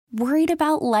Worried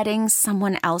about letting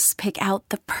someone else pick out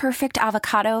the perfect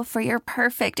avocado for your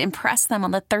perfect impress them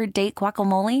on the third date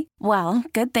guacamole? Well,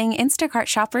 good thing Instacart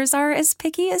shoppers are as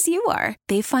picky as you are.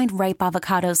 They find ripe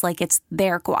avocados like it's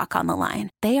their guac on the line.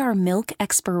 They are milk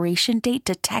expiration date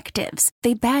detectives.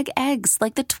 They bag eggs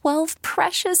like the 12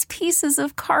 precious pieces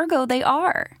of cargo they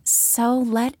are. So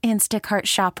let Instacart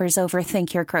shoppers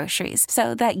overthink your groceries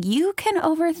so that you can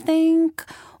overthink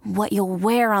what you'll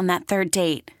wear on that third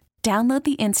date. Download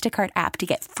the Instacart app to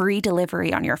get free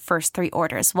delivery on your first 3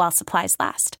 orders while supplies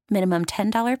last. Minimum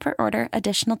 $10 per order.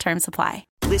 Additional terms apply.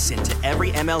 Listen to every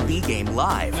MLB game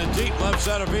live. In the deep left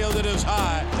center field, it is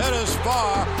high, it is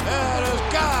far, it is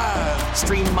God.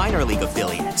 Stream minor league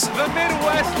affiliates. The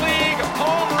Midwest League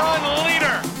home run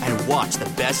leader. And watch the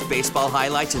best baseball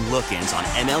highlights and look-ins on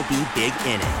MLB Big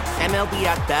Inning. MLB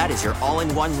At Bat is your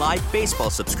all-in-one live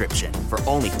baseball subscription for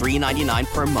only $3.99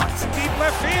 per month. Deep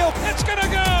left field, it's gonna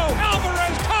go.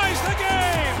 Alvarez ties the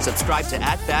game. Subscribe to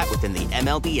At Bat within the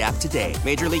MLB app today.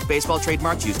 Major League Baseball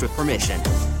trademarks used with permission.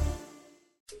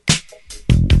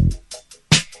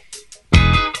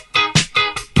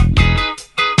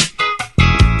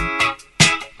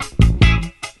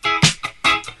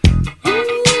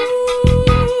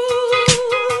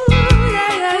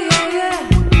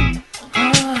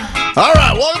 All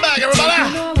right, welcome back, everybody.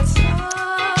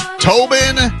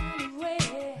 Tobin,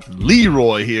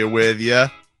 Leroy here with you.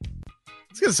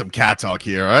 Let's get some cat talk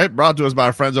here, all right? Brought to us by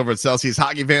our friends over at Celsius.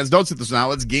 Hockey fans, don't sit this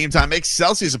now. It's game time. Make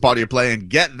Celsius a part of your play and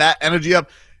get that energy up.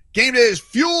 Game day is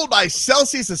fueled by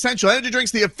Celsius Essential Energy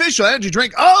Drinks, the official energy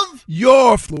drink of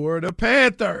your Florida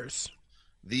Panthers.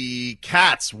 The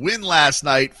Cats win last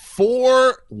night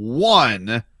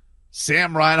 4-1.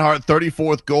 Sam Reinhart,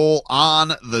 34th goal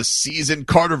on the season.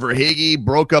 Carter Verhaeghe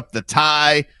broke up the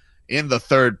tie in the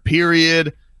third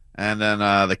period. And then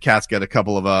the Cats get a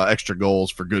couple of extra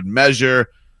goals for good measure.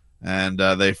 And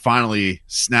they finally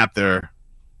snap their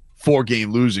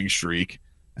 4-game losing streak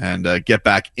and get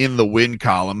back in the win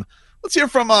column. Let's hear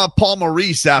from Paul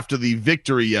Maurice after the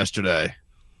victory yesterday.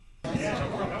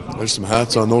 There's some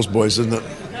hats on those boys, isn't it?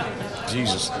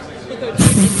 Jesus.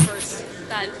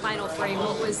 That final frame,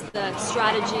 what was the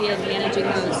strategy in managing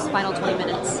those final 20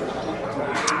 minutes?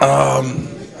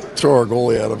 Throw our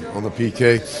goalie at him on the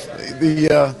PK.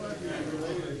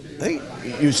 I think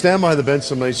you stand by the bench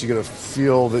some nights, you're going to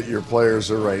feel that your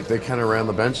players are right. They kind of ran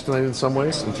the bench tonight in some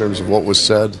ways in terms of what was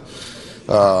said.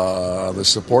 The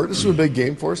support. This is a big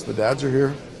game for us. The dads are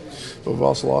here. But we've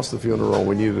also lost a few in a row.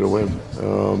 We needed a win.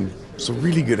 So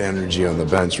really good energy on the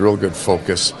bench, real good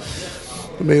focus.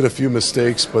 We made a few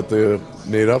mistakes, but they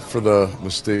made up for the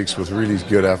mistakes with really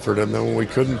good effort. And then when we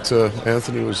couldn't,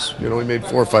 Anthony was, he made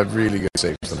 4 or 5 really good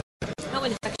saves tonight. How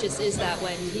infectious is that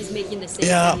when he's making the saves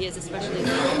that he is, especially in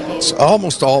the game? It's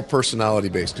almost all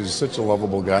personality-based because he's such a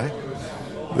lovable guy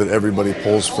that everybody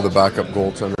pulls for the backup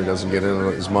goaltender. He doesn't get in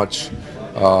as much,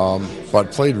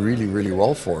 but played really, really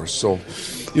well for us. So,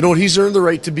 he's earned the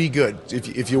right to be good.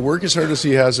 If you work as hard as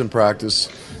he has in practice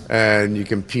and you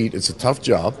compete, it's a tough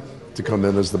job to come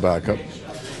in as the backup,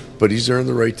 but he's earned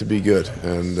the right to be good,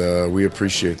 and we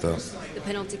appreciate that. The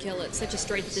penalty kill, it's such a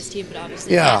strength of this team, but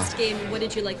obviously last game, what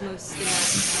did you like most in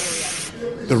that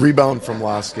area? The rebound from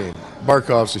last game.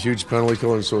 Barkov's a huge penalty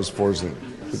killer, and so is Forsling.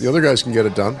 But the other guys can get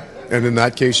it done, and in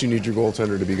that case, you need your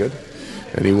goaltender to be good,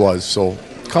 and he was. So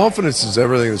confidence is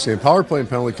everything the same. Power play and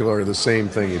penalty killer are the same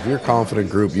thing. If you're a confident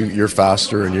group, you're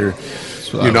faster, and you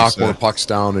knock more pucks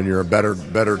down, and you're a better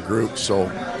group. So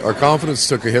our confidence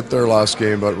took a hit there last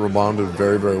game, but rebounded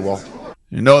very, very well.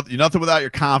 You're nothing without your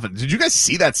confidence. Did you guys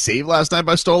see that save last night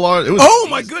by Stolar? It was amazing.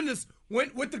 My goodness.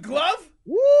 With the glove?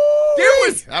 Woo!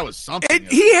 That was something.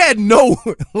 He had no,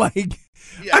 and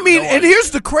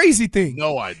here's the crazy thing.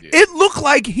 No idea. It looked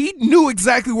like he knew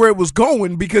exactly where it was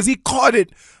going because he caught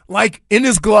it, in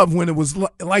his glove when it was,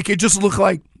 it just looked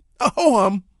like,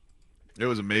 It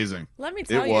was amazing. Let me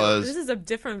tell you, this is a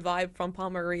different vibe from Paul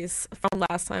Maurice from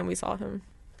last time we saw him.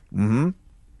 Mm-hmm.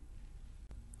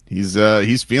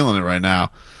 He's feeling it right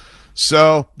now.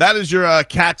 So that is your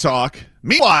cat talk.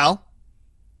 Meanwhile,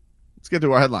 let's get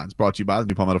to our headlines. Brought to you by the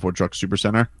new Palmetto Ford Truck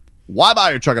Supercenter. Why buy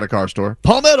your truck at a car store?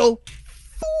 Palmetto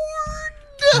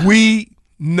Ford. We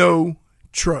know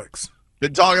trucks.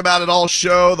 Been talking about it all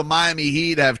show. The Miami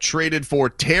Heat have traded for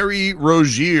Terry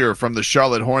Rozier from the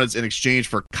Charlotte Hornets in exchange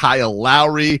for Kyle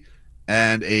Lowry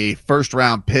and a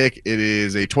first-round pick. It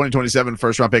is a 2027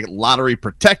 first-round pick, lottery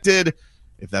protected.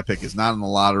 If that pick is not in the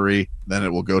lottery, then it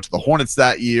will go to the Hornets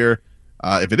that year.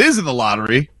 If it is in the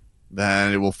lottery,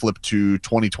 then it will flip to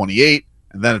 2028,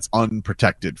 and then it's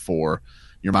unprotected for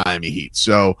your Miami Heat.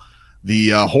 So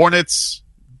the Hornets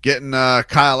getting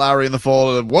Kyle Lowry in the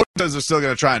fold. Woj are still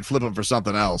going to try and flip him for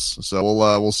something else. So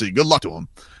we'll see. Good luck to him.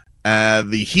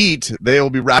 The Heat, they will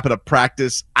be wrapping up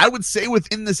practice. I would say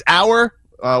within this hour,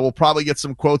 we'll probably get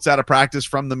some quotes out of practice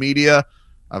from the media.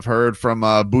 I've heard from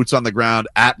boots on the ground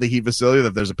at the Heat facility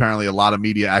that there's apparently a lot of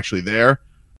media actually there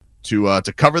to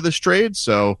cover this trade.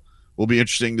 So will be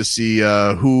interesting to see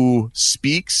who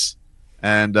speaks.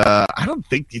 And do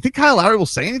you think Kyle Lowry will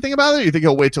say anything about it, or you think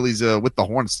he'll wait till he's with the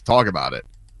Hornets to talk about it?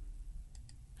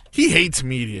 He hates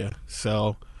media,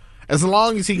 so as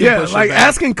long as he can push it back.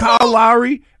 asking Kyle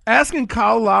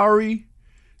Lowry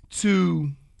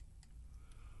to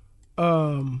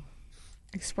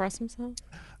express himself.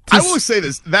 I will say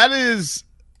this.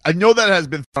 I know that has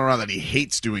been thrown around that he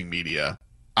hates doing media.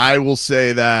 I will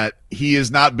say that he has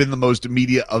not been the most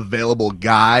media available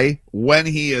guy. When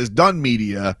he has done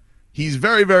media, he's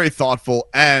very, very thoughtful.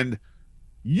 And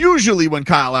usually when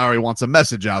Kyle Lowry wants a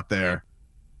message out there,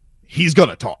 he's going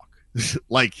to talk.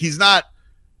 Like, he's not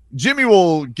 – Jimmy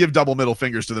will give double middle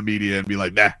fingers to the media and be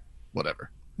like, nah,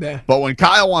 whatever. Nah. But when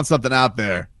Kyle wants something out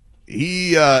there,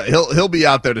 he'll be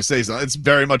out there to say something. It's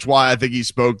very much why I think he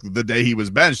spoke the day he was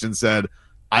benched and said,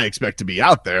 I expect to be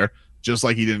out there, just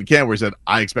like he did in camp where he said,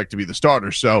 I expect to be the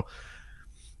starter. So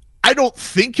I don't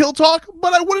think he'll talk,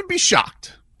 but I wouldn't be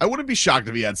shocked. I wouldn't be shocked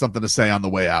if he had something to say on the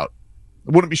way out.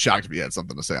 I wouldn't be shocked if he had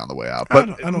something to say on the way out. But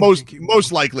I don't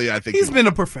most likely, I think he's been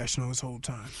a professional his whole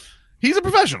time. He's a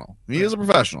professional. He is a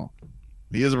professional.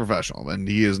 He is a professional, and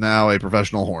he is now a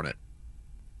professional Hornet.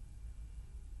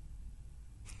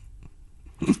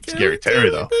 Scary Terry,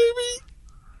 though.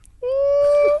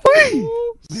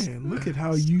 Man, look at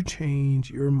how you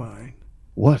change your mind.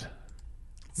 What?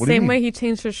 Same way he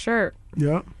changed his shirt.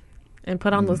 Yeah. And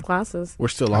put on those glasses. We're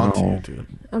still on to you, dude.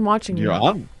 I'm watching you. You're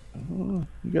on. You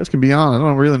guys can be on. I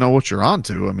don't really know what you're on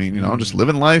to. I mean, just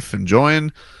living life,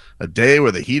 enjoying a day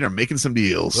where the Heat are making some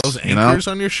deals. Those anchors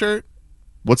on your shirt?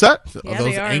 What's that? Yeah, are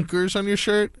those are. anchors on your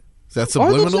shirt? Is that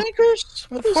subliminal? Are those anchors?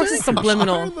 Of course it's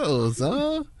subliminal. Are those,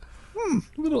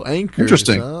 little anchors.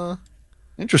 Interesting.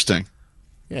 Interesting.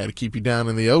 Yeah, to keep you down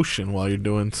in the ocean while you're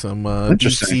doing some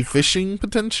deep sea fishing,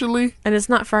 potentially. And it's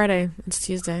not Friday. It's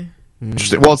Tuesday.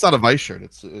 Interesting. Well, it's not a Vice shirt.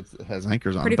 It has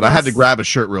anchors on it. But I had to grab a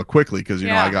shirt real quickly because,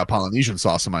 I got Polynesian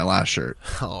sauce in my last shirt.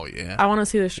 Oh, yeah. I want to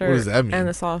see the shirt. What does that mean? And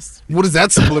the sauce. What does that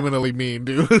subliminally mean,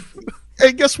 dude?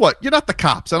 Hey, guess what? You're not the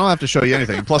cops. I don't have to show you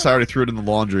anything. Plus, I already threw it in the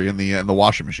laundry in the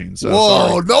washing machine. So whoa,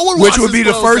 sorry. no one. Which would be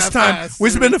the first time? Fast,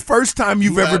 which would been the first time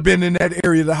you've ever been in that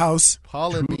area of the house?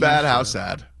 Too bad. How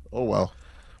sad. Oh well.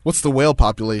 What's the whale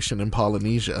population in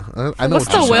Polynesia? I know. What's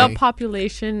the whale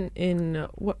population in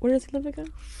where does he live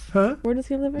again? Huh? Where does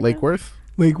he live again? Lake Worth.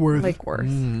 Lake Worth. I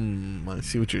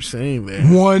see what you're saying there.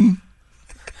 One.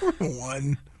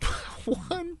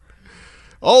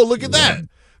 Oh, look at that.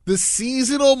 The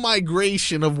seasonal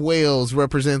migration of whales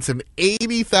represents an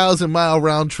 80,000-mile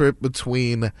round trip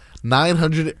between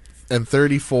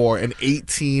 934 and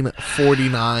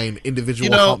 1849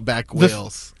 individual humpback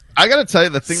whales. I got to tell you,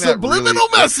 the thing subliminal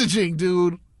messaging,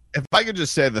 dude. If I could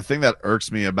just say, the thing that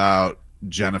irks me about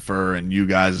Jennifer and you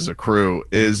guys as a crew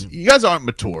is you guys aren't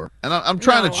mature, and I'm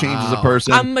trying to change as a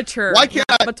person. I'm mature. Why can't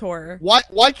I mature?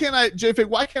 Why can't I, JFig?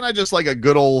 Why can't I just like a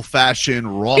good old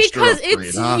fashioned roster? Because upgrade,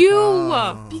 it's huh?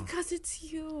 you. Because it's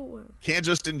you. Can't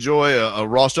just enjoy a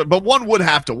roster. But one would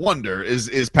have to wonder: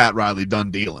 is Pat Riley done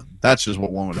dealing? That's just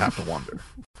what one would have to wonder.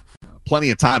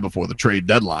 Plenty of time before the trade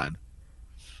deadline,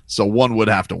 so one would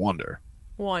have to wonder.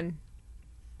 One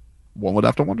would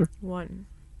have to wonder.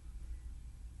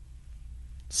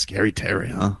 Scary Terry,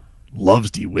 huh? Loves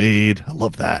D Wade. I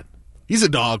love that. He's a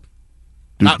dog.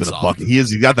 Dude's been a bucket.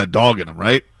 He got that dog in him,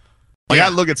 right? Like, I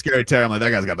look at Scary Terry, I'm like, that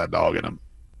guy's got that dog in him.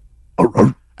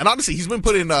 And honestly, he's been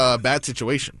put in bad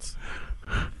situations.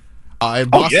 In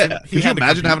Boston, Could you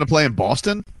imagine having to play in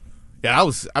Boston? Yeah,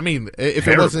 if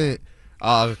it wasn't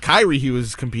Kyrie he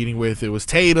was competing with, it was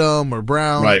Tatum or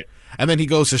Brown. Right. And then he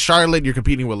goes to Charlotte, you're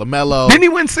competing with LaMelo. Didn't he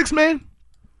win 6-man?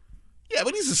 Yeah,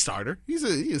 but he's a starter. He's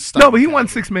a starter. No, but he won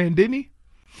 6-man, didn't he?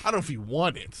 I don't know if he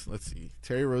won it. Let's see.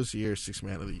 Terry Rozier, 6th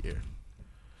man of the year.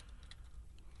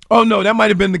 Oh, no, that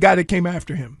might have been the guy that came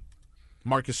after him.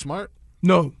 Marcus Smart?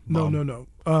 No. No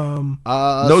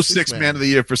 6th man of the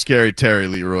year for Scary Terry,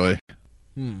 Leroy.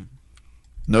 No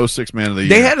 6th man of the year.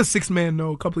 They had a 6-man,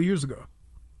 though, a couple of years ago.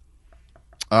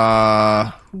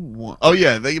 Brogdon.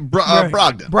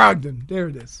 Brogdon, there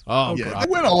it is. Oh, yeah.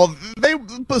 They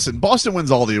win listen, Boston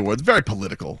wins all the awards. Very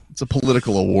political. It's a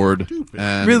political award.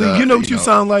 And, really, you know what you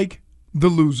sound like? The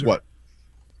loser. What?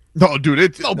 No,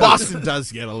 dude. Boston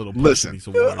does get a little push in these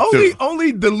awards.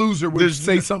 Only the loser would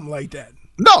say something like that.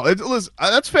 No, listen,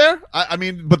 that's fair. I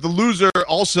mean, but the loser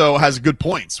also has good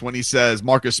points when he says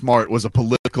Marcus Smart was a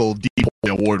political decoy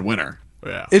award winner.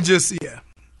 Yeah. It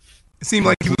seemed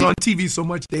like he was on TV so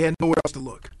much they had nowhere else to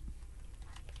look.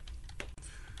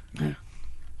 Yeah.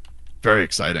 Very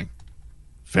exciting.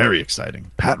 Very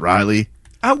exciting. Pat Riley.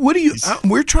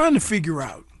 We're trying to figure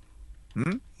out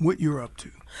what you're up to.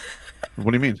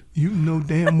 What do you mean? You know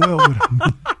damn well what I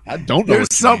mean. I don't know.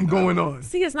 There's something going on.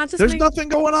 See, it's not just There's nothing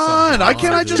going on. I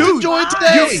just enjoy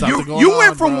today. You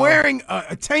went from wearing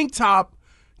a tank top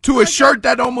to a shirt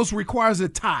that almost requires a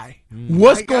tie.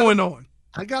 What's going on?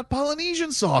 I got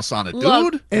Polynesian sauce on it,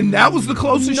 Look, dude. And that was the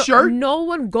closest shirt? No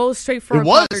one goes straight for It a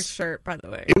was. collared shirt, by the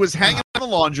way. It was hanging up in the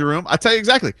laundry room. I tell you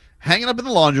exactly. Hanging up in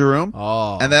the laundry room.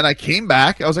 Oh. And then I came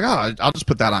back. I was like, I'll just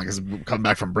put that on because coming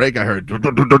back from break, I heard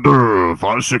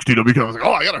 560 WK. I was like,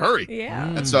 I got to hurry. Yeah.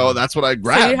 And so that's what I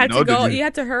grabbed. So you had to go. You You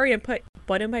had to hurry and put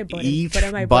button by button. Each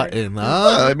button by button.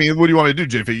 I mean, what do you want me to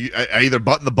do, JP? I either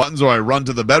button the buttons or I run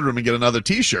to the bedroom and get another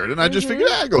T-shirt. And I just figured,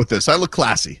 I'll go with this. I look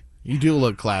classy. You do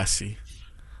look classy.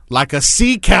 Like a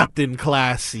sea captain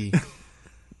classy.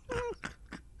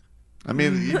 I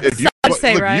mean, if you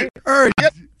say, right?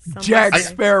 Jack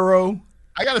Sparrow.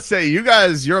 I got to say, you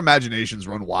guys, your imaginations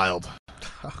run wild.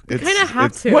 You kind of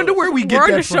have to. Wonder where we get We're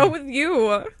on that the show from. with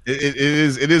you.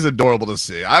 It is adorable to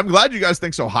see. I'm glad you guys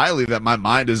think so highly that my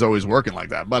mind is always working like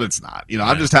that, but it's not.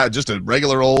 I'm just a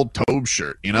regular old Tobe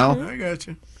shirt, I got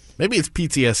you. Maybe it's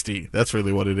PTSD. That's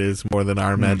really what it is, more than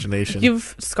our imagination.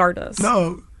 You've scarred us.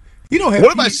 No, you don't have.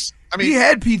 What if I mean, he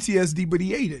had PTSD, but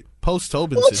he ate it.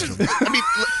 Post-Tobin syndrome.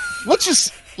 Let's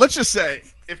just say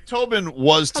if Tobin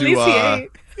was At least he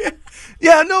ate.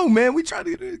 Yeah, I know, man. We try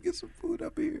to get some food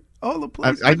up here. All the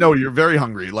places. I know you're very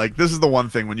hungry. Like, this is the one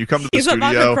thing when you come to the He's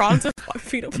about to studio. crawl into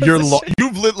fetal You've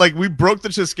position. lit we broke the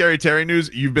Just Scary Terry news.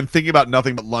 You've been thinking about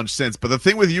nothing but lunch since. But the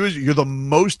thing with you is you're the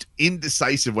most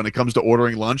indecisive when it comes to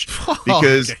ordering lunch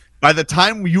because by the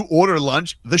time you order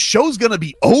lunch, the show's gonna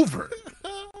be over.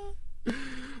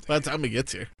 By the time it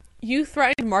gets here. You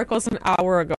threatened Marcos an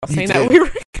hour ago saying did. that we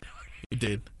were. You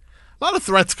did. A lot of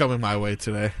threats coming my way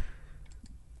today.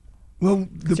 Well,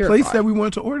 the your place fault. that we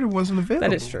wanted to order wasn't available.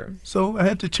 That is true. So I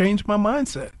had to change my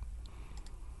mindset.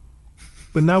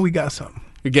 But now we got something.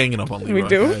 You're ganging up on Leroy. We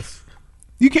do? Yes.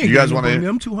 You can't. You guys want wanna- to?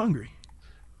 I'm too hungry.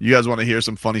 You guys want to hear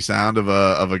some funny sound of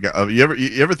a guy? You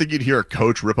ever think you'd hear a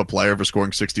coach rip a player for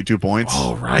scoring 62 points?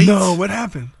 Oh, right. No, what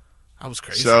happened? That was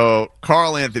crazy. So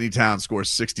Karl Anthony Towns scores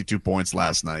 62 points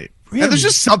last night. Really? And there's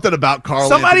just something about Karl.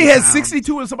 Somebody Anthony had Towns.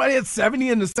 62 and somebody had 70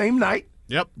 in the same night.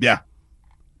 Yep.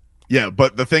 Yeah,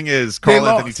 but the thing is, They Karl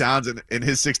Anthony lost. Towns in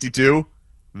his 62,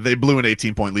 they blew an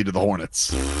 18-point lead to the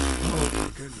Hornets. Oh my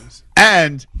goodness.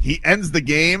 And he ends the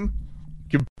game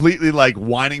completely like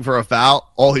whining for a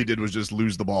foul. All he did was just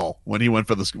lose the ball when he went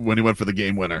for the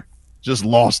game winner. Just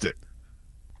lost it.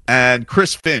 And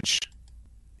Chris Finch,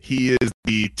 he is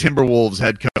the Timberwolves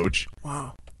head coach.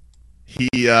 Wow.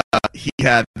 He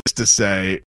had this to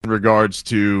say in regards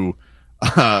to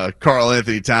Karl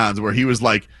Anthony Towns, where he was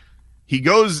like,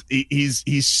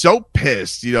 he's so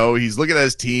pissed, he's looking at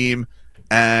his team,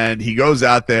 and he goes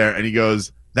out there and he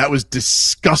goes, "That was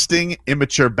disgusting,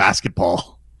 immature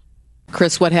basketball."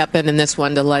 Chris, what happened in this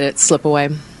one to let it slip away?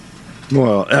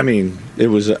 Well, I mean, it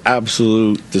was an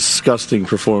absolute disgusting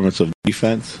performance of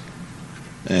defense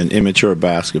and immature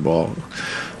basketball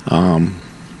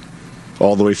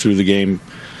all the way through the game.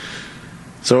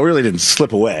 So it really didn't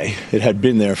slip away. It had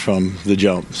been there from the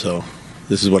jump. So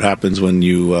this is what happens when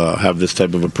you have this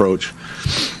type of approach.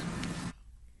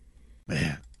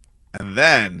 Man. And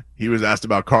then he was asked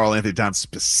about Karl Anthony Towns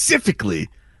specifically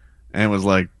and was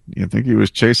like, "You think he was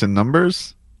chasing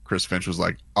numbers?" Chris Finch was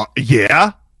like,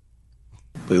 "Yeah."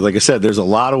 Like I said, there's a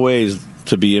lot of ways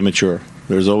to be immature.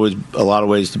 There's always a lot of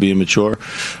ways to be immature.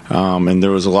 And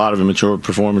there was a lot of immature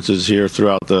performances here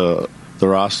throughout the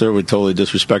roster. We totally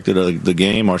disrespected the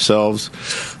game ourselves.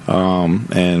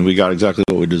 And we got exactly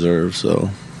what we deserve. So,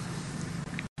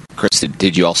 Chris,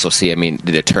 did you also see,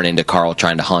 did it turn into Karl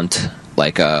trying to hunt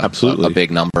like absolutely a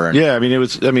big number? Yeah,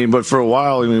 but for a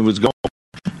while, it was going.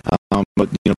 But,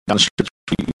 down the stretch,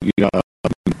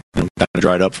 kind of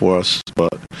dried up for us.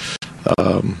 But,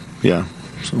 yeah.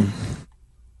 So.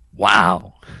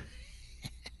 Wow.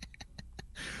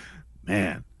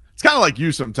 Man. It's kind of like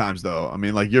you sometimes, though.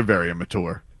 You're very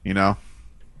immature,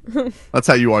 That's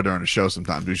how you are during a show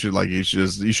sometimes. You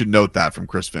should note that from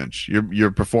Chris Finch. Your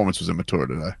performance was immature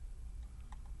today.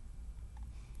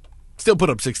 Still put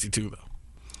up 62, though.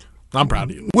 I'm proud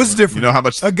of you. What's different? You know how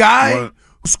much a guy who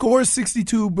scores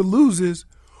 62 but loses,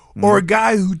 or a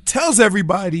guy who tells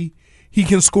everybody he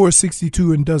can score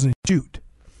 62 and doesn't shoot?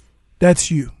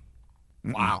 That's you.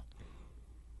 Wow.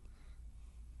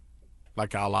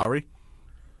 Like Kyle Lowry?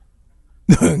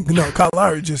 No, Kyle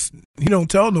Lowry he don't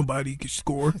tell nobody he can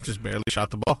score. Just barely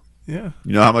shot the ball. Yeah.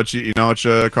 You know how much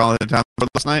Karl Anthony Towns scored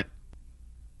last night?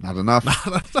 Not enough.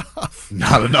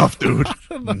 Not enough, dude.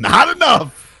 Not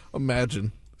enough.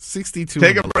 Imagine 62.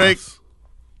 Take a break.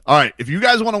 All right, if you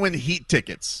guys want to win Heat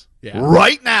tickets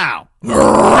right now,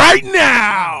 wow,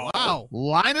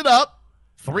 line it up.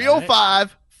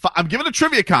 305. I'm giving a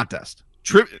trivia contest.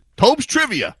 Tobes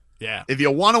Trivia. Yeah. If you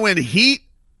want to win Heat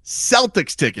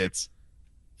Celtics tickets,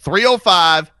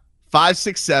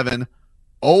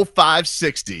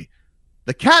 305-567-0560.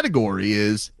 The category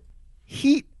is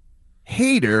Heat,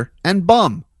 Hater, and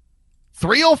Bum.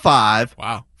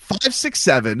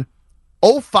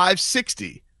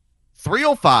 305-567-0560.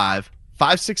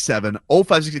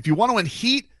 305-567-0560. If you want to win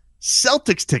Heat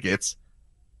Celtics tickets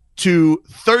to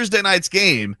Thursday night's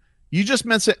game, you just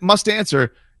must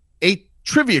answer a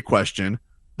trivia question.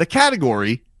 The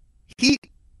category, Heat,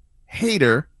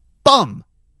 Hater, Bum.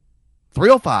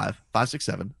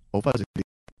 305-567-0560.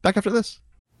 Back after this.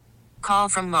 Call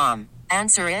from mom.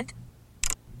 Answer it.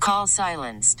 Call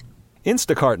silenced.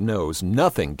 Instacart knows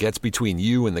nothing gets between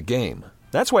you and the game.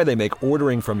 That's why they make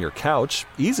ordering from your couch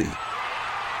easy.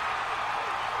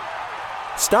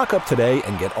 Stock up today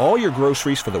and get all your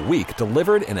groceries for the week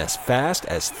delivered in as fast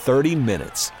as 30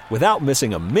 minutes without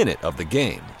missing a minute of the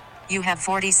game. You have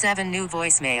 47 new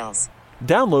voicemails.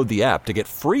 Download the app to get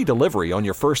free delivery on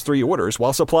your first 3 orders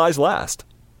while supplies last.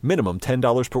 Minimum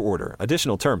 $10 per order.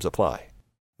 Additional terms apply.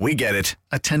 We get it.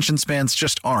 Attention spans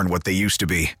just aren't what they used to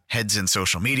be. Heads in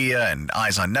social media and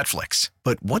eyes on Netflix.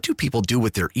 But what do people do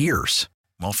with their ears?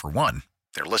 Well, for one,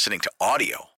 they're listening to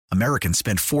audio. Americans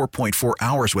spend 4.4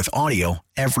 hours with audio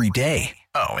every day.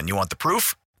 Oh, and you want the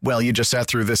proof? Well, you just sat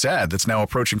through this ad that's now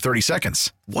approaching 30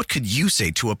 seconds. What could you say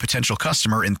to a potential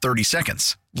customer in 30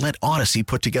 seconds? Let Odyssey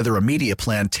put together a media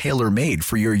plan tailor-made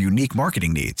for your unique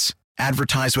marketing needs.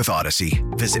 Advertise with Odyssey.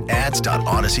 Visit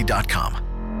ads.odyssey.com.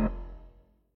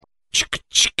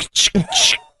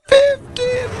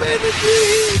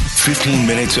 15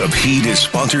 minutes of Heat is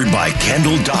sponsored by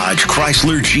Kendall Dodge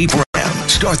Chrysler Jeep Ram.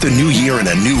 Start the new year in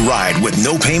a new ride with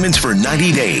no payments for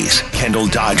 90 days. Kendall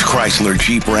Dodge Chrysler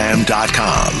Jeep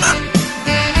Ram.com.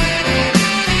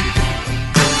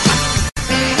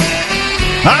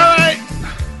 All right.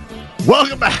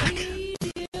 Welcome back.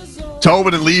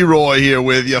 Tobin and Leroy here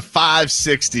with you.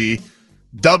 560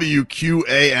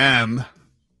 WQAM.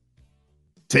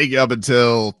 Take you up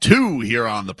until 2 here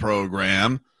on the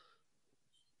program.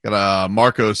 Got a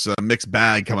Marcos mixed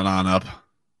bag coming on up.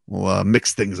 We'll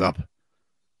mix things up.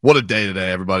 What a day today,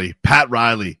 everybody. Pat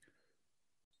Riley.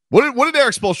 What did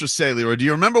Eric Spoelstra say, Leroy? Do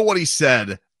you remember what he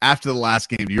said after the last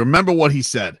game? Do you remember what he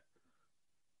said?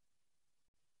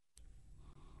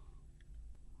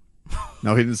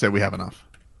 No, he didn't say we have enough.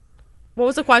 What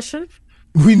was the question?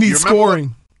 We need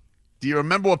scoring. Do you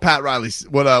remember what Pat Riley,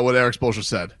 what Eric Spoelstra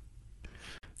said?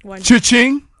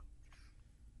 Cha-ching?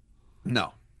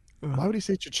 No. Why would he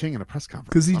say cha-ching in a press conference?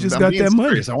 Because he just got that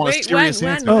money. I want a serious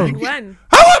answer. When?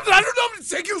 I don't know to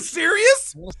take you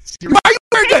serious. Why you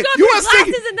wearing that?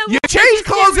 You change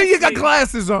clothes and you got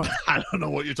glasses on. I don't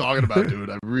know what you're talking about, dude.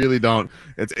 I really don't.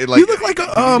 You look like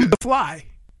the Fly.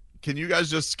 Can you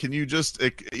just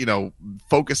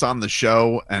focus on the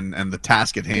show and the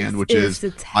task at hand, which is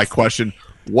my question.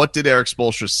 What did Eric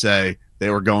Spoelstra say they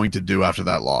were going to do after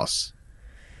that loss?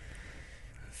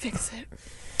 Fix it.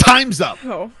 Time's up.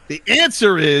 Oh. The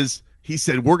answer is, he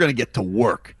said, we're going to get to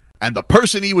work. And the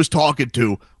person he was talking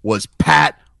to was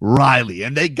Pat Riley.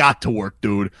 And they got to work,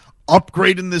 dude.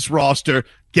 Upgrading this roster,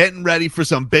 getting ready for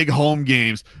some big home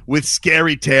games with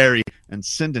Scary Terry and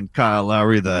sending Kyle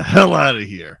Lowry the hell out of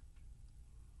here.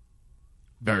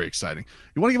 Very exciting.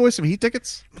 You want to give away some Heat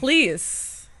tickets? Please.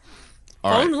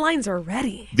 All Phone right. lines are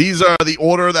ready. These are the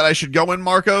order that I should go in,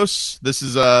 Marcos. This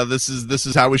is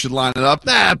how we should line it up.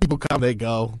 People come, they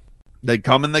go. They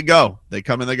come and they go. They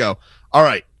come and they go. All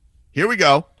right. Here we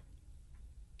go.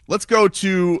 Let's go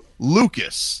to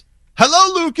Lucas.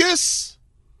 Hello, Lucas.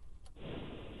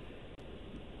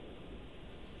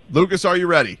 Lucas, are you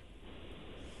ready?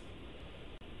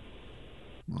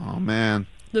 Oh, man.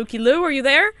 Lukey Lou, are you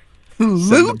there?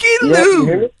 Lukey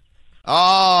Lou.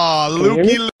 Oh,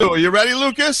 Lukey Lou. Are you ready,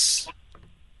 Lucas?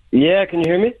 Yeah, can you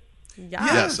hear me?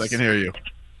 Yes, I can hear you.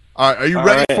 All right, are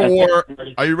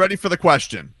you ready for the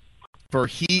question? For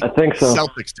Heat I think so.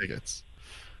 Celtics tickets.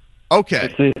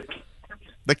 Okay.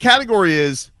 The category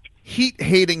is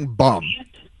Heat-hating bum.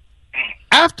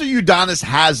 After Udonis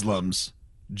Haslam's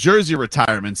jersey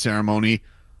retirement ceremony,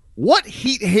 what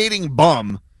Heat-hating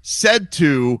bum said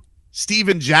to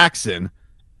Steven Jackson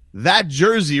that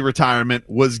jersey retirement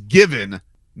was given,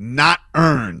 not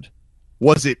earned?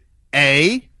 Was it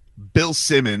A, Bill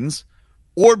Simmons,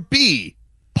 or B,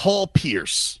 Paul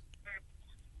Pierce?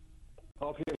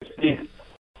 Paul Pierce.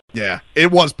 Yeah,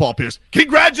 it was Paul Pierce.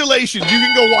 Congratulations. You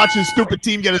can go watch his stupid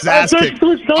team get his ass kicked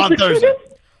on Thursday.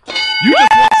 You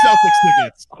just won Celtics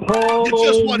tickets. You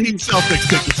just won Heat Celtics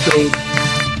tickets, dude.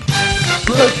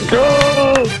 Let's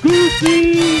go,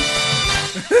 Goosey!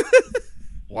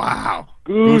 Wow.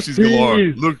 Goosey's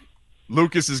galore.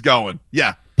 Lucas is going.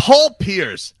 Yeah. Paul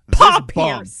Pierce. Paul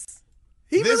Pierce.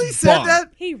 He really said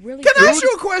that? He really Can did. I ask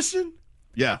you a question?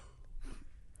 Yeah.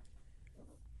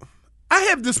 I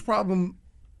have this problem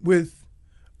with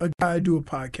a guy I do a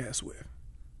podcast with.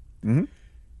 Mm-hmm.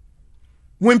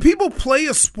 When people play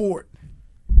a sport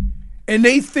and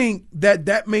they think that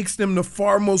that makes them the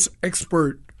far most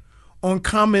expert on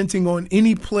commenting on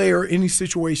any player or any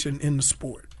situation in the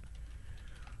sport.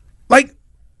 Like,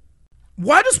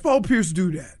 why does Paul Pierce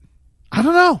do that? I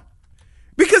don't know.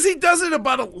 Because he does it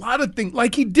about a lot of things.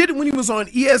 Like, he did it when he was on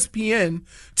ESPN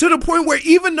to the point where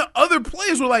even the other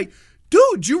players were like,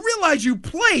 dude, you realize you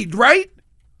played, right?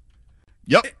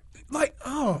 Yep. Like,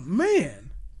 oh, man.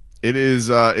 It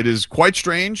is quite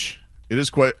strange. It is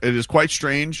quite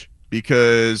strange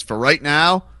because for right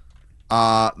now,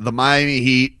 the Miami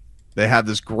Heat, they have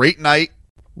this great night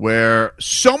where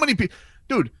so many people,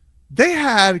 dude, they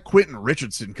had Quentin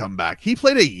Richardson come back. He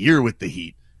played a year with the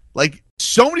Heat. Like,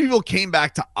 so many people came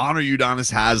back to honor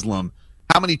Udonis Haslem,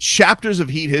 how many chapters of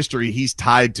Heat history he's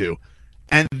tied to.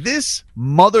 And this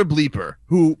mother bleeper,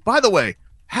 who, by the way,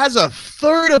 has a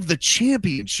third of the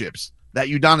championships that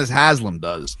Udonis Haslem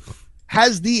does,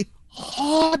 has the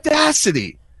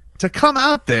audacity to come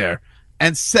out there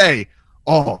and say,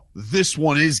 oh, this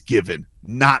one is given,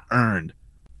 not earned.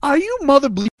 Are you mother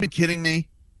bleeping kidding me?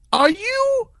 Are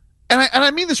you, and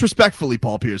I mean this respectfully,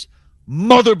 Paul Pierce,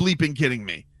 mother bleeping kidding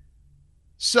me?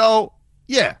 So,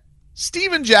 yeah,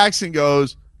 Steven Jackson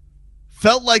goes,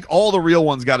 felt like all the real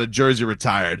ones got a jersey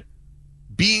retired.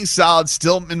 Being solid,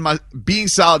 still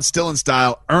in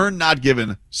style, earned, not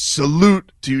given.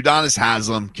 Salute to Udonis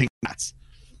Haslem. Congrats.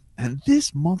 And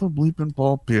this mother bleeping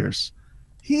Paul Pierce,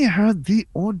 he had the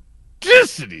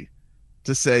audacity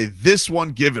to say, this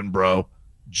one given, bro.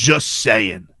 Just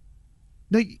saying.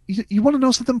 Now, you want to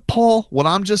know something, Paul? What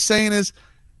I'm just saying is,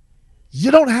 you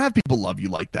don't have people love you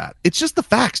like that. It's just the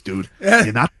facts, dude.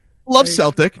 You're not love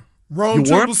Celtic. Rome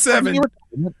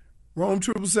 777. Rome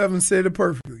 777 said it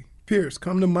perfectly. Pierce,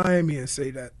 come to Miami and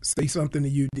say that. Say something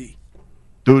to UD.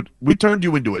 Dude, we turned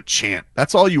you into a chant.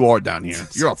 That's all you are down here.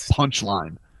 You're a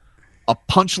punchline. A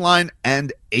punchline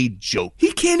and a joke.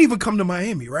 He can't even come to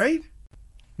Miami, right?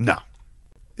 No.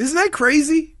 Isn't that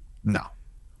crazy? No.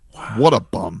 Wow. What a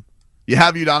bum. You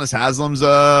have Udonis Haslem's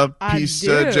piece,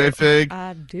 J-Fig?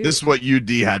 I do. This is what UD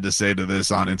had to say to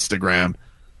this on Instagram.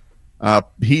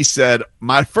 He said,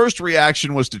 my first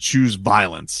reaction was to choose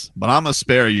violence, but I'm going to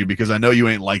spare you because I know you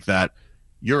ain't like that.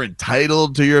 You're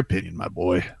entitled to your opinion, my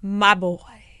boy. My boy.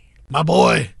 My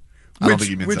boy. I don't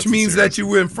think he means which means that you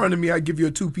were in front of me, I give you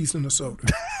a 2-piece and a soda.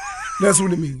 That's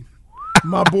what it means.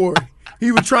 My boy.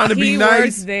 He was trying to be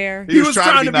nice. There. He was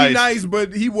trying to be nice,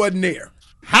 but he wasn't there.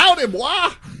 Howdy, boy.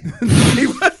 He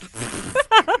was.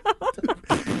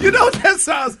 You know what that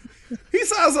sounds? He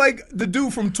sounds like the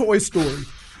dude from Toy Story.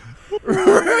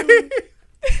 Right?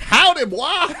 Howdy,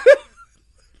 boy.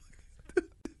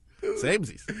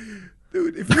 Samesies.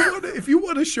 Dude, if you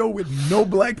want a show with no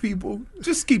black people,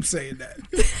 just keep saying that.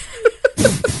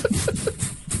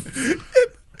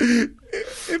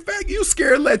 In fact, you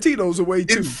scared Latinos away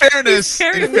too. In fairness,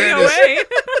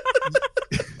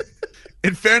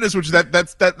 in fairness, which that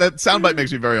soundbite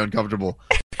makes me very uncomfortable.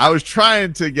 I was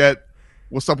trying to get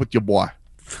what's up with your boy,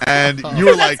 and you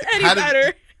were like,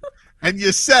 and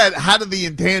you said, how did the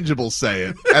intangibles say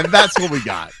it? And that's what we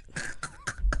got.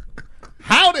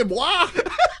 Howdy, boy.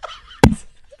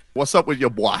 What's up with your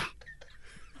boy?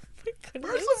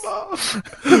 First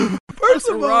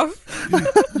of all,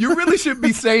 you really should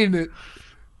be saying it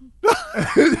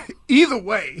either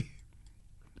way.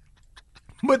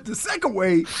 But the second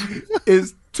way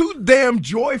is too damn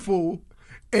joyful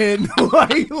and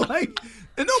like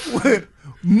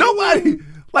nobody,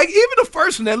 like even the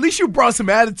first one, at least you brought some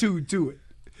attitude to it.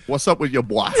 What's up with your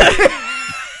boy?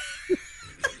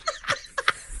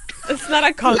 It's not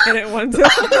a confident one.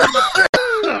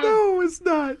 No, it's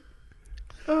not.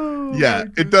 Oh, yeah,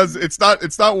 it does. It's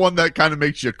not one that kind of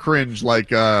makes you cringe like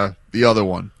the other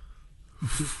one.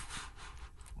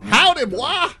 Howdy,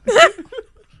 boy.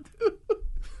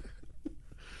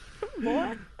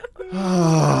 Boy.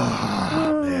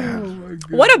 Oh, man.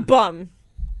 What a bum.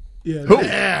 Yeah. Who?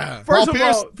 Yeah. First Paul of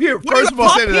Pierce? all, here. What do you First of have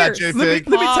to all, say to that, J. let Fig?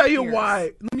 me tell you Pierce.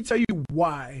 why. Let me tell you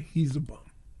why he's a bum.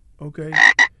 Okay.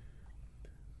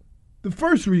 The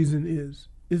first reason is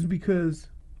because,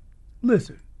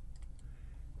 listen,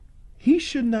 he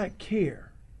should not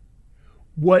care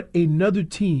what another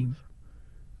team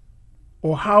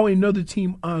or how another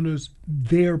team honors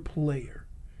their player,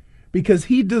 because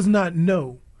he does not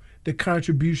know the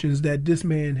contributions that this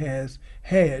man has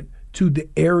had to the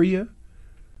area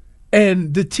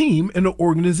and the team and the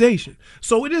organization.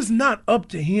 So it is not up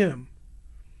to him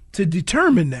to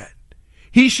determine that.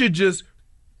 He should just,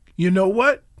 you know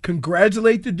what?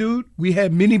 Congratulate the dude. We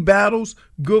had many battles.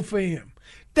 Good for him.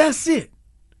 That's it.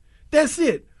 That's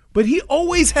it. But he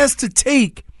always has to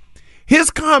take his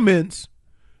comments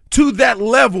to that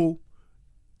level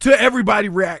to everybody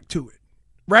react to it,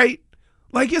 right?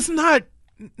 Like, it's not,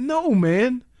 no,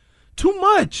 man. Too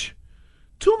much.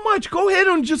 Too much. Go ahead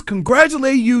and just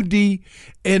congratulate UD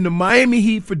and the Miami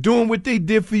Heat for doing what they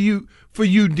did for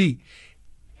UD. He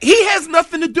has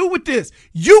nothing to do with this.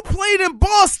 You played in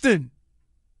Boston.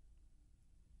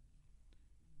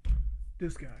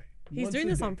 This guy. He's doing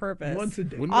this on purpose. Once a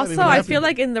day. Also, I feel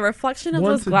like in the reflection of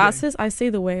those glasses, I say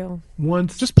the whale.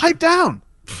 Just pipe down.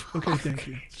 Okay, thank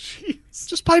you. Jeez.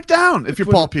 Just pipe down if you're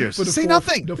Paul Pierce. Say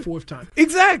nothing. The fourth time.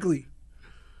 Exactly.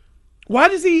 Why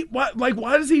does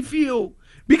he feel?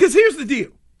 Because here's the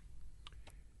deal.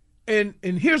 And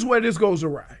here's where this goes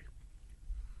awry.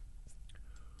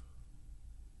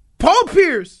 Paul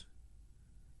Pierce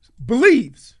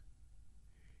believes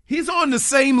he's on the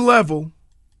same level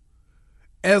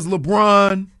as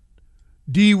LeBron,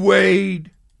 D. Wade,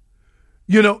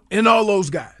 and all those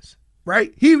guys,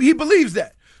 right? He believes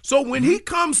that. So when he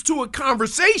comes to a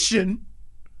conversation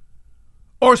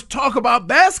or talk about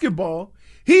basketball,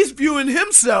 he's viewing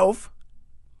himself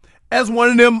as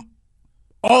one of them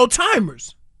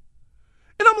all-timers.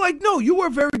 And I'm like, no, you were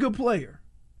a very good player,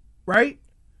 right?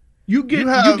 You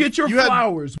get your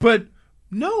flowers, but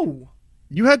no.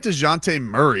 You had DeJounte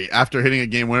Murray, after hitting a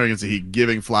game winner against the Heat,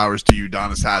 giving flowers to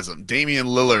Udonis Haslem. Damian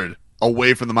Lillard,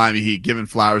 away from the Miami Heat, giving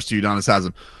flowers to Udonis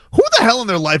Haslem. Who the hell in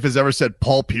their life has ever said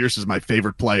Paul Pierce is my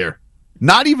favorite player?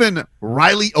 Not even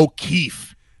Riley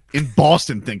O'Keefe in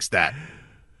Boston thinks that.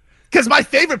 Because my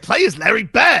favorite player is Larry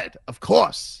Bird, of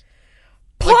course.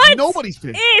 Put nobody's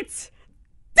favorite. it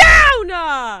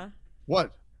down!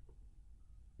 What?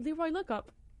 Leroy, look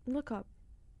up. Look up.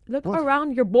 Look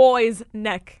around your boy's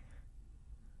neck.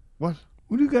 What?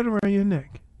 What do you got around your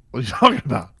neck? What are you talking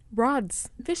about? Rods.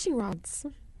 Fishing rods.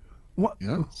 What?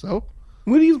 Yeah, so?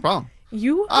 What are you? Problem?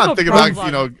 You I'm thinking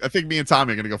about, I think me and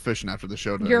Tommy are going to go fishing after the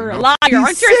show today. You're a liar.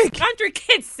 Aren't your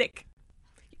kids sick?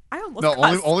 I almost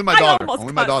cussed. Only my daughter.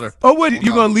 Only my daughter. Oh, what?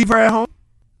 You going to leave her at home?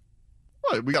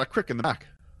 What? We got a crick in the back.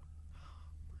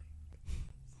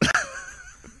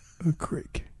 A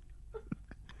crick.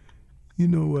 You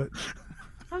know what?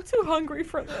 I'm too hungry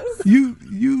for this.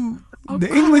 The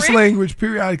English language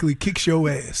periodically kicks your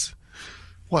ass.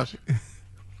 What?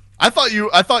 I thought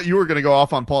you were going to go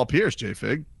off on Paul Pierce,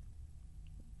 J-Fig.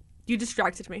 You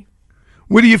distracted me.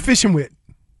 What are you fishing with?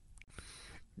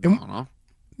 I don't know.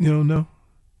 You don't know?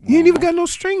 You ain't even got no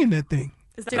string in that thing.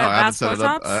 Is that I haven't set it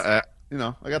up.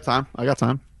 I got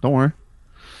time. Don't worry.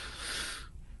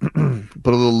 Put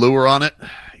a little lure on it.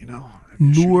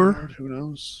 Lure? Who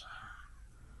knows?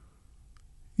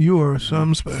 You are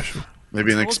something special.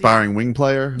 Maybe an expiring wing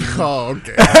player. Oh,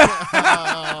 okay.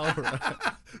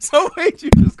 So wait,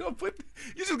 you just gonna put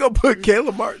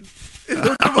Caleb Martin? You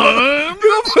gonna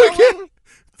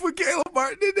put Caleb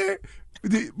Martin in there?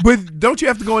 But don't you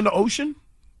have to go in the ocean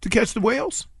to catch the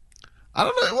whales? I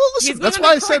don't know. Well, listen, that's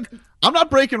why I said I'm not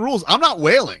breaking rules. I'm not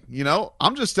whaling.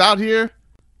 I'm just out here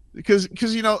because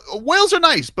whales are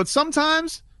nice, but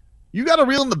sometimes you got to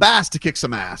reel in the bass to kick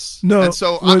some ass. No, and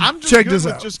so well, I'm just check good this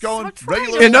with out. just going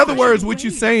regular. In other words, what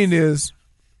you're saying is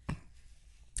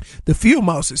the field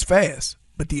mouse is fast,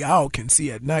 but the owl can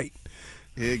see at night.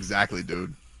 Exactly,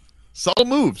 dude. Subtle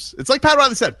moves. It's like Pat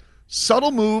Riley said.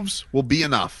 Subtle moves will be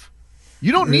enough.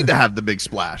 You don't need to have the big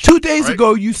splash. 2 days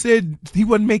ago, you said he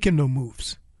wasn't making no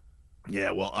moves.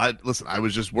 Yeah, well, I was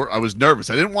nervous.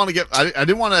 I didn't want to I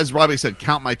didn't want to, as Robbie said,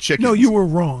 count my chickens. No, you were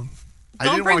wrong. I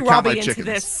didn't want to count my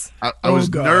chickens. I was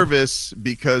nervous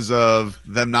because of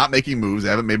them not making moves. They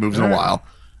haven't made moves in a while.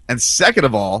 And second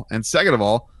of all, I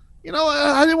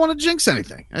didn't want to jinx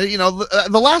anything.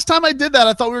 The last time I did that,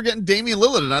 I thought we were getting Damian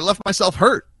Lillard, and I left myself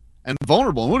hurt and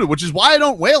vulnerable and wounded, which is why I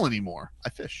don't whale anymore. I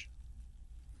fish.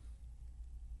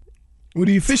 What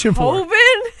are you fishing for? Tobin?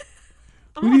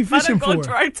 What are you fishing for? Go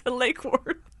drive to Lake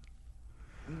Worth.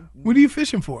 What are you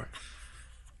fishing for?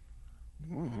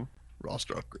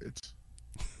 Roster upgrades.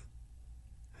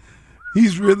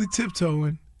 He's really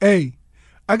tiptoeing. Hey,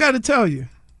 I got to tell you.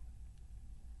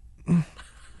 All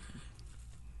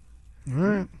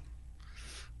right.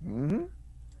 Mm-hmm.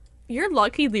 You're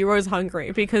lucky Leroy's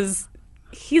hungry because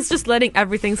he's just letting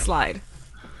everything slide.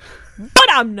 But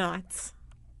I'm not.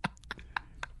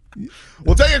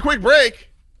 We'll take a quick break.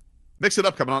 Mix it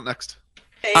up coming on next.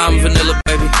 I'm vanilla,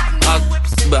 baby.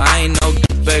 But I ain't no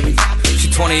baby.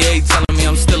 She 28 telling me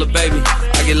I'm still a baby.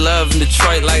 I get love in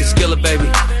Detroit like Skilla, baby.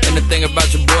 And the thing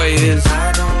about your boy is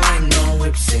I don't like no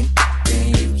whipsy. Then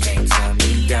you can't tie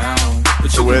me down.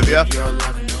 But you with ya.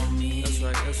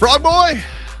 Right. Frog Boy,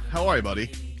 how are you,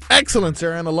 buddy? Excellent,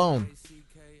 sir, and alone.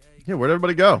 Yeah, where'd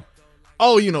everybody go?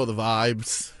 Oh, you know the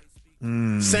vibes.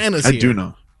 Santa's I here. do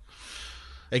know.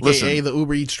 AKA Listen. the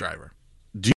Uber Eats driver.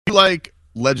 Do you like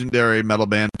legendary metal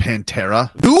band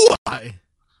Pantera? Do I?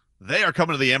 They are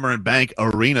coming to the Amarin Bank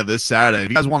Arena this Saturday. If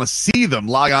you guys want to see them,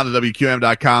 log on to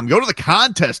WQM.com, go to the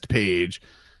contest page,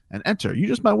 and enter. You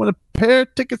just might win a pair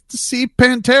of tickets to see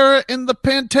Pantera in the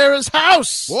Pantera's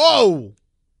house. Whoa!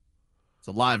 It's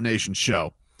a Live Nation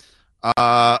show.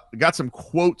 Got some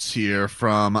quotes here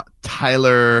from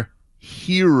Tyler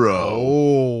Herro.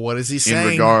 Oh, what is he saying?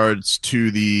 In regards to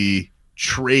the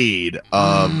trade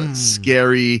of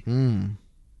Scary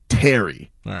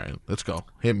Terry. All right, let's go.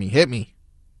 Hit me.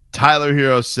 Tyler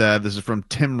Herro said, this is from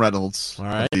Tim Reynolds, all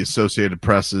right, the Associated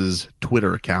Press's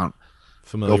Twitter account.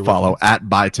 Familiar Go follow at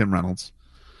by Tim Reynolds.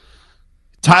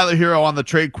 Tyler Herro on the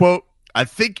trade quote, I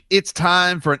think it's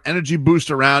time for an energy boost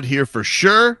around here for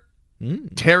sure.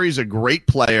 Terry's a great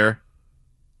player,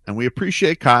 and we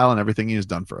appreciate Kyle and everything he has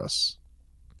done for us.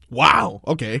 Wow.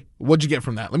 Okay. What'd you get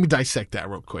from that? Let me dissect that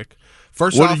real quick.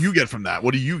 First What off, do you get from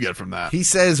that? He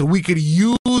says we could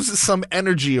use some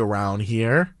energy around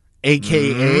here,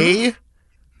 a.k.a.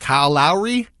 Kyle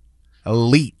Lowry, a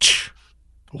leech.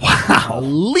 Wow. A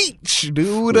leech,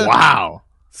 dude. Wow.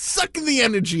 Sucking the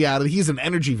energy out of it. He's an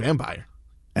energy vampire.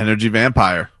 Energy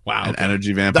vampire. Wow. An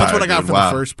energy vampire. That's what I got dude. from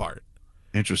the first part.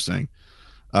 Interesting.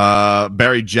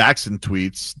 Barry Jackson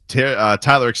tweets,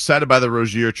 Tyler excited by the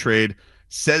Rozier trade,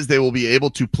 says they will be able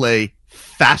to play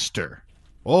faster.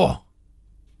 Oh,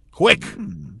 quick.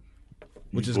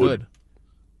 Which is good.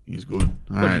 He's good. All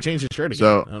Look, right. he changed his shirt again.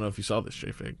 So, I don't know if you saw this,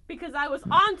 J-Fig. Because I was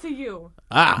on to you.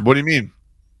 What do you mean?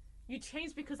 You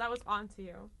changed because I was on to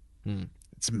you.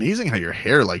 It's amazing how your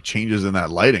hair changes in that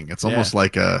lighting. It's almost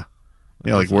like a,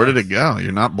 That's where did nice. it go?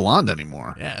 You're not blonde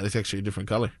anymore. Yeah, it's actually a different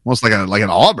color. Almost like an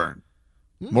auburn.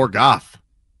 More goth.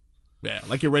 Yeah,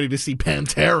 like you're ready to see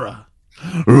Pantera.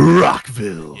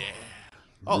 Rockville. Yeah.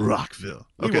 Oh, Rockville.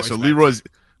 Okay, Leroy's so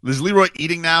back. is Leroy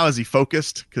eating now? Is he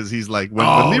focused? Because he's like, when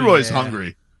Leroy's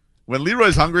hungry. When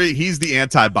Leroy's hungry, he's the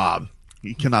anti-Bob.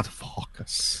 He cannot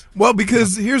focus. Well,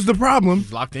 because here's the problem.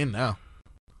 He's locked in now.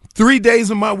 3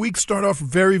 days of my week start off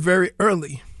very, very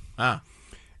early.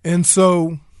 And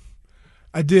so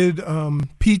I did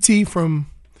PT from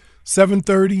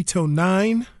 7:30 till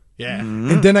 9. Yeah.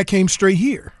 And then I came straight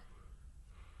here.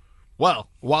 Well,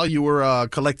 while you were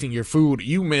collecting your food,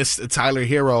 you missed Tyler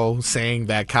Herro saying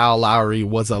that Kyle Lowry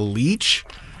was a leech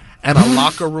and a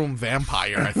locker room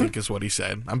vampire, I think is what he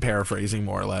said. I'm paraphrasing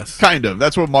more or less. Kind of.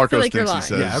 That's what Marcos like thinks you're he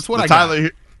says. lying. Yeah, that's what I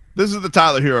got. This is the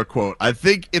Tyler Herro quote. I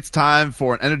think it's time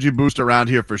for an energy boost around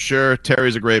here for sure.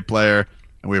 Terry's a great player,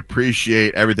 and we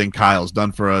appreciate everything Kyle's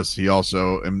done for us. He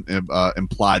also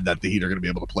implied that the Heat are going to be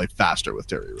able to play faster with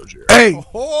Terry Rozier. Hey,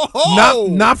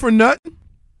 not for nothing.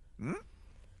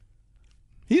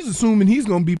 He's assuming he's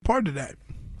going to be part of that.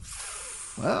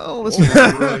 Well, listen.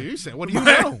 What do you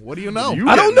know? What do you know?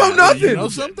 I don't know nothing. You know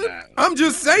something? I'm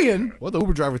just saying. What did the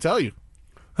Uber driver tell you?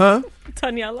 Huh?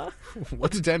 Daniela.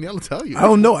 What did Daniela tell you? I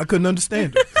don't know. I couldn't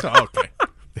understand her. Oh, okay.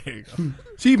 There you go.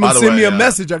 She even By the sent me way, a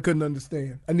message I couldn't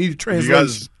understand. I needed translation. You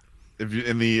guys, if you,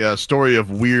 in the story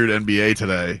of weird NBA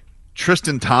today,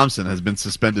 Tristan Thompson has been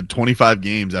suspended 25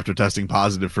 games after testing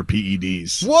positive for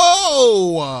PEDs.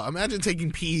 Whoa! Imagine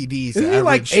taking PEDs. Isn't he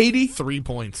like 80? 3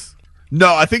 points.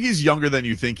 No, I think he's younger than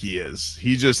you think he is.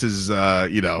 He just is,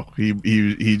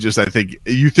 he just, I think,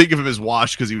 you think of him as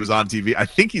washed because he was on TV. I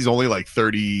think he's only like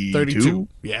 32.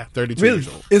 Yeah, 32 Really? years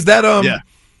old. Is that, Yeah.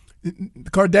 the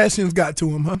Kardashians got to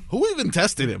him, huh? Who even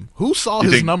tested him? Who saw You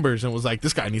his think- numbers and was like,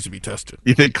 this guy needs to be tested?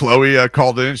 You think Chloe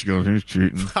called in? She goes, he's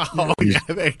cheating. Oh, yeah,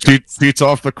 there you go. Cheats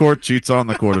off the court, cheats on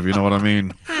the court, if you know what I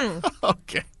mean.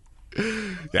 Okay.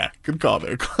 Yeah, good call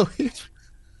there, Chloe.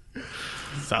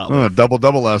 Solid.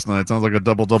 Double-double last night. Sounds like a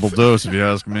double-double dose, if you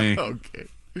ask me. Okay.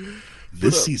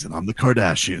 This season on the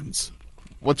Kardashians.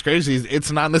 What's crazy is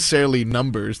it's not necessarily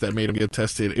numbers that made him get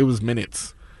tested. It was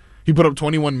minutes. He put up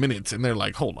 21 minutes, and they're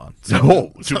like, hold on.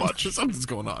 Too much. Something's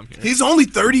going on here. He's only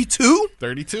 32?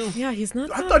 32? Yeah, he's not.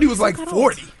 I thought he was like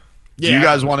 40. Yeah, you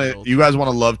guys want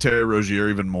to love Terry Rozier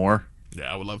even more?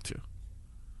 Yeah, I would love to.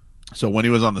 So when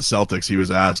he was on the Celtics, he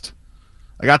was asked,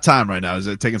 I got time right now. Is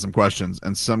it taking some questions?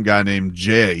 And some guy named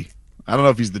Jay, I don't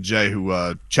know if he's the Jay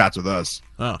who chats with us.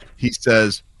 Oh. He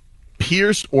says,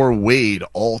 Pierce or Wade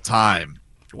all time?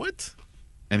 What?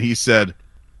 And he said,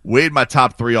 Wade my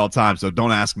top 3 all time, so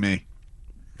don't ask me.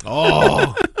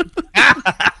 Oh.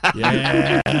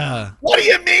 Yeah. What do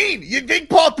you mean? You think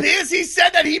Paul Pierce, he said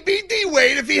that he beat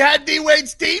D-Wade if he had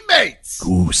D-Wade's teammates.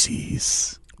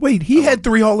 Goosies. Wait, he had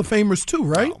 3 Hall of Famers too,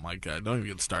 right? Oh, my God. Don't even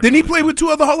get started. Didn't he play with 2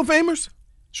 other Hall of Famers?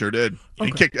 Sure did. Okay.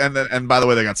 He kicked, and by the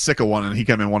way, they got sick of one, and he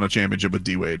came and won a championship with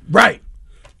D-Wade. Right.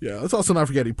 Yeah, let's also not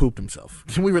forget he pooped himself.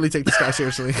 Can we really take this guy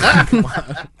seriously? Come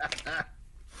on.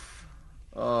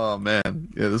 Oh,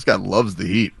 man. Yeah, this guy loves the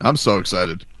Heat. I'm so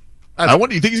excited. I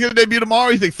wonder, you think he's going to debut tomorrow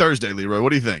or you think Thursday, Leroy? What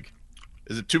do you think?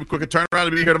 Is it too quick a turnaround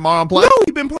to be here tomorrow and play? No,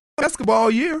 he's been playing basketball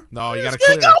all year. No, you got to Let's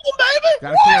clear. get going, baby.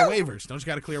 Got to clear waivers. Don't you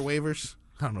got to clear waivers?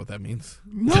 I don't know what that means.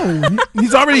 No,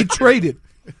 he's already traded.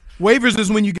 Waivers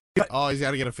is when you get. Oh, he's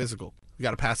got to get a physical. You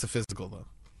got to pass the physical, though.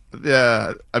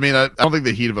 Yeah, I mean, I don't think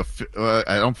the Heat have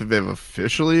I don't think they've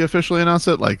officially announced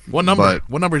it. Like, what number? But,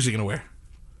 what number is he going to wear?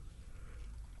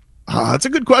 That's a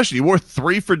good question. He wore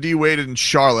 3 for D-Wade in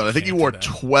Charlotte. I think he wore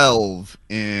 12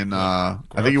 in. I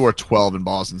think he wore 12 in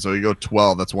Boston. So you go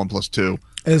 12. That's 1 + 2.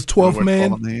 As 12th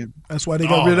man. That's why they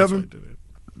got rid of him.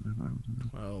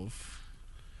 12.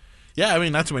 Yeah, I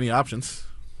mean, not too many options.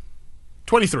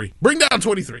 23. Bring down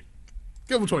 23.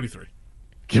 Give him 23.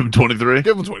 Give him 23.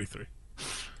 Give him 23.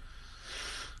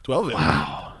 12.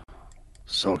 Wow,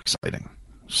 so exciting.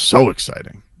 So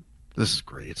exciting. This is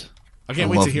great. I can't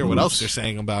wait to hear what else they're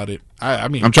saying about it. I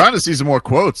mean, I'm trying to see some more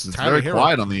quotes. It's Tyler very Herro.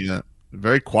 quiet on the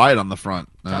very quiet on the front.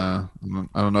 I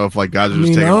don't know if like guys are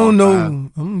just I taking. don't know.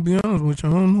 I'm gonna be honest with you.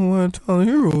 I don't know why Tyler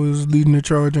Herro is leading the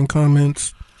charge in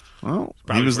comments. Well,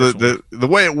 he was the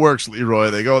way it works, Leroy.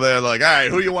 They go there like, all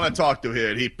right, who you want to talk to here?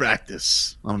 And he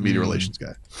practice. I'm a media relations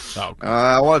guy. Oh,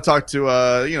 I want to talk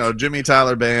to Jimmy,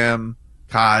 Tyler, Bam,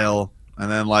 Kyle,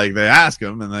 and then like they ask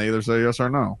him, and they either say yes or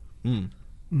no.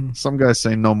 Some guys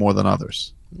say no more than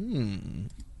others.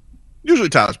 Usually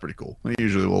Tyler's pretty cool. He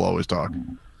usually will always talk.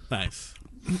 Nice.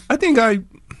 I think and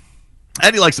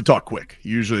he likes to talk quick. He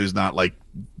usually is not like,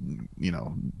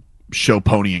 show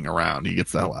ponying around. He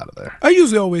gets the hell out of there. I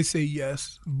usually always say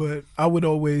yes, but I would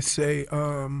always say,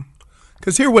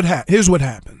 because here's what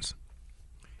happens.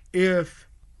 If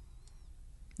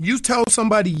you tell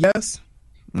somebody yes,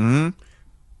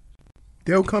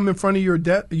 they'll come in front of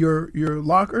your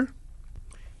locker,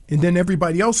 and then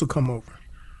everybody else will come over.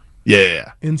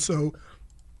 Yeah. And so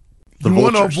The you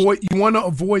want vultures. to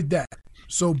avoid that.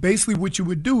 So basically, what you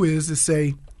would do is to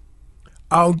say,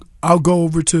 "I'll go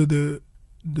over to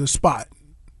the spot,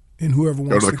 and whoever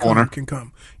wants to come can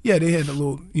come." Yeah, they had a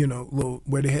little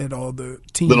where they had all the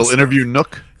teams. Little interview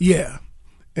nook. Yeah,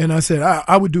 and I said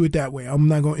I would do it that way. I'm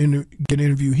not going to get an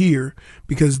interview here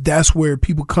because that's where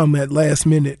people come at last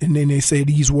minute and then they say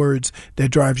these words that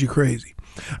drives you crazy.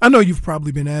 I know you've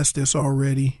probably been asked this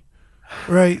already,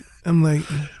 right? I'm like.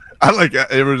 I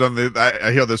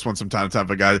hear this one from time to time.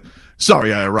 A guy,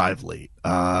 sorry, I arrived late.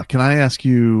 Can I ask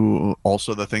you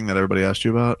also the thing that everybody asked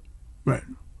you about? Right.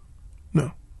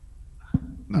 No.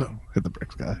 Hit the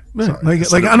bricks, guy.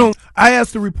 Sorry. I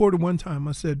asked the reporter one time.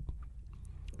 I said,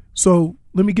 "So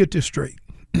let me get this straight.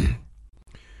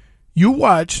 You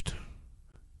watched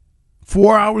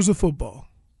 4 hours of football.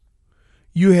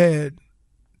 You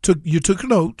took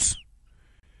notes.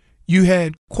 You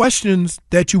had questions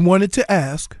that you wanted to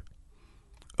ask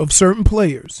of certain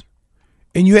players,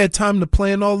 and you had time to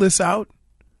plan all this out,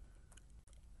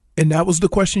 and that was the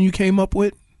question you came up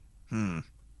with?"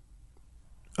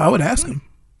 I would ask him.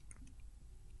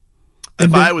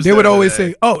 And they would always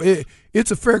say, "Oh,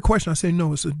 it's a fair question." I say,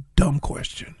 "No, it's a dumb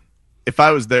question." If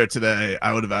I was there today,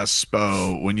 I would have asked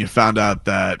Spo, when you found out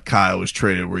that Kyle was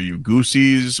traded, were you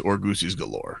goosies or goosies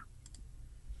galore?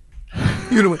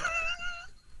 You know what?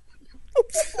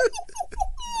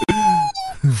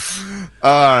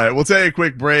 All right, we'll take a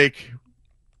quick break.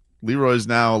 Leroy's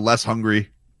now less hungry.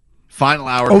 Final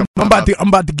hour. Oh, I'm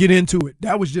about to get into it.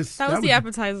 That was the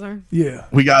appetizer. Yeah.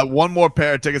 We got one more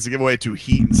pair of tickets to give away to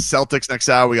Heat and Celtics next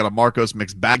hour. We got a Marcos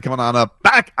mixed bag coming on up.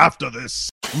 Back after this.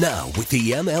 Now with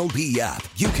the MLB app,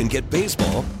 you can get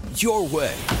baseball your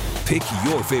way. Pick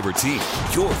your favorite team,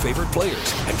 your favorite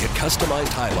players, and get customized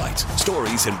highlights,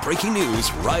 stories, and breaking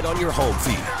news right on your home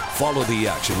feed. Follow the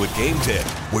action with Game 10,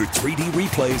 where 3D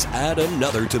replays add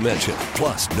another dimension.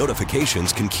 Plus,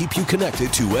 notifications can keep you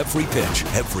connected to every pitch,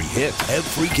 every hit,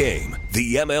 every game.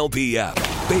 The MLB app.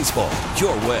 Baseball,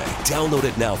 your way. Download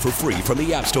it now for free from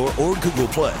the App Store or Google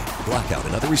Play. Blackout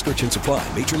and other restrictions apply.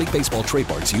 Major League Baseball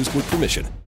trademarks used with permission.